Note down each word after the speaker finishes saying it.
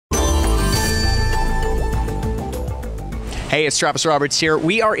Hey, it's Travis Roberts here.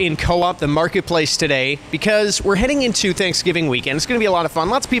 We are in Co-op, the marketplace today, because we're heading into Thanksgiving weekend. It's going to be a lot of fun.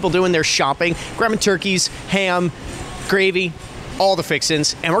 Lots of people doing their shopping, grabbing turkeys, ham, gravy, all the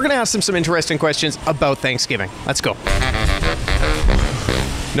fixins, and we're going to ask them some interesting questions about Thanksgiving. Let's go.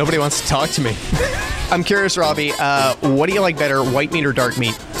 Nobody wants to talk to me. I'm curious, Robbie, what do you like better, white meat or dark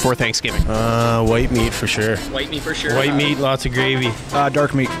meat for Thanksgiving? White meat for sure. White meat for sure. White meat, lots of gravy.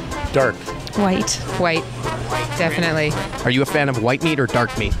 Dark meat. Dark. White, definitely. Are you a fan of white meat or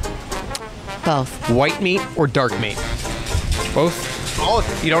dark meat? Both. White meat or dark meat? Both? Oh,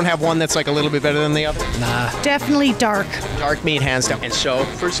 you don't have one that's like a little bit better than the other? Nah. Definitely dark. Dark meat, hands down. And so,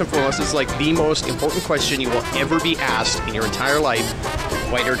 first and foremost, this is like the most important question you will ever be asked in your entire life.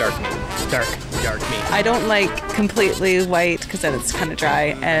 White or dark meat? Dark. Dark meat. I don't like completely white because then it's kind of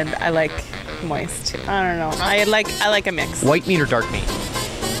dry, and I like moist. I don't know. I like a mix. White meat or dark meat?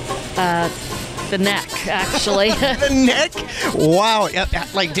 The neck, actually. The neck? Wow.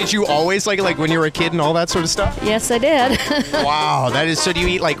 Like, did you always like when you were a kid and all that sort of stuff? Yes, I did. Wow. That is, so do you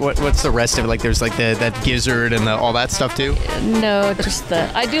eat like, what's the rest of it? Like, there's like that gizzard and all that stuff too? No, just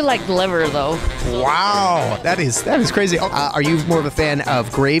I do like liver, though. Wow. That is crazy. Are you more of a fan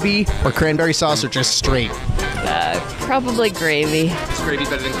of gravy or cranberry sauce or just straight? Probably gravy. Is gravy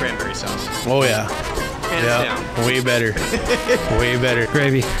better than cranberry sauce? Oh, yeah. Hands down. Way better. Way better.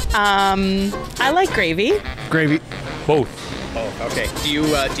 Gravy. I like gravy. Gravy. Both. Oh, okay. Do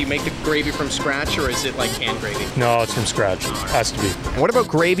you make the gravy from scratch or is it like canned gravy? No, it's from scratch. Has to be. What about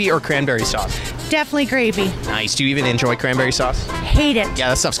gravy or cranberry sauce? Definitely gravy. Nice. Do you even enjoy cranberry sauce? Hate it. Yeah,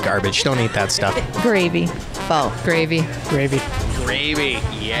 that stuff's garbage. Don't eat that stuff. Gravy. Both. Gravy. Gravy. Gravy,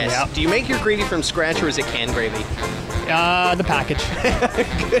 yes. Yep. Do you make your gravy from scratch or is it canned gravy? The package.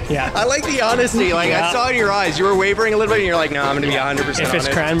 Yeah. I like the honesty. Like, I saw in your eyes. You were wavering a little bit and you're like, no, I'm going to be 100% If it's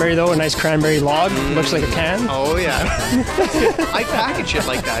honest. cranberry, though, a nice cranberry log, looks like a can. Oh, yeah. I package it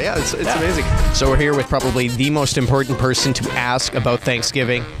like that. Yeah, it's amazing. So we're here with probably the most important person to ask about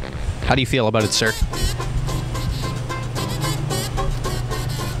Thanksgiving. How do you feel about it, sir?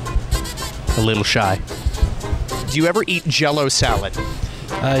 A little shy. Do you ever eat Jell-O salad?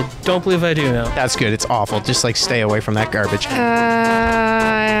 I don't believe I do now. That's good. It's awful. Just like stay away from that garbage.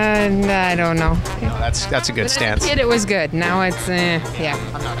 I don't know. No, that's a good stance. As a kid, it was good. Now it's, yeah.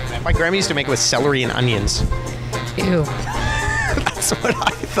 I'm not a fan. My grandma used to make it with celery and onions. Ew. That's what I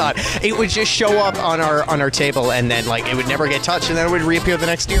thought. It would just show up on our table, and then like it would never get touched, and then it would reappear the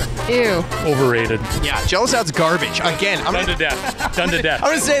next year. Ew. Overrated. Yeah, Jell-O salad's garbage. Again, Done to death. Done to death. I'm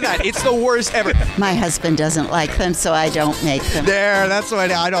gonna say that it's the worst ever. My husband doesn't like them, so I don't make them. There, that's why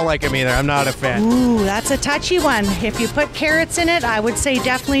I don't like them either. I'm not a fan. Ooh, that's a touchy one. If you put carrots in it, I would say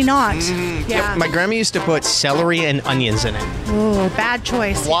definitely not. Yeah. Yep, my grandma used to put celery and onions in it. Ooh, bad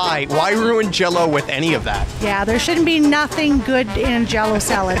choice. Why? Why ruin Jell-O with any of that? Yeah, there shouldn't be nothing good in Jell-O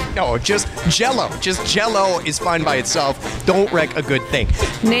salad. No, just Jell-O. Just Jell-O is fine by itself. Don't wreck a good thing.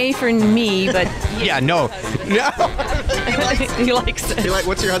 Nay for me, but Yeah, no. he likes it. You like,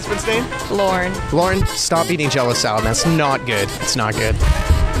 what's your husband's name? Lauren. Lauren, stop eating Jell-O salad. That's not good. It's not good.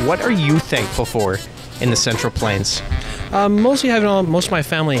 What are you thankful for in the Central Plains? Mostly having most of my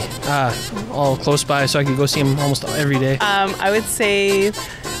family all close by, so I can go see them almost every day. I would say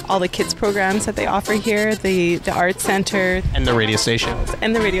all the kids programs that they offer here, the art center, And the radio station.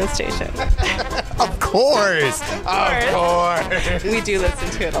 and the radio station. Of course. Of course. We do listen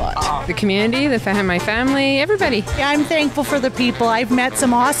to it a lot. The community, my family, everybody. Yeah, I'm thankful for the people. I've met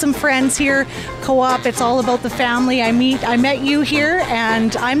some awesome friends here. Co-op, it's all about the family. I met you here,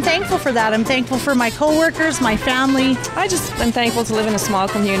 and I'm thankful for that. I'm thankful for my coworkers, my family. I'm thankful to live in a small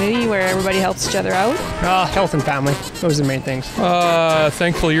community where everybody helps each other out. Health and family. Those are the main things.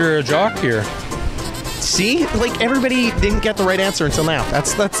 Thankful you're a jock here. See? Like, everybody didn't get the right answer until now.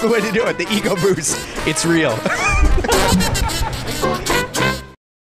 That's the way to do it. The ego boost. It's real.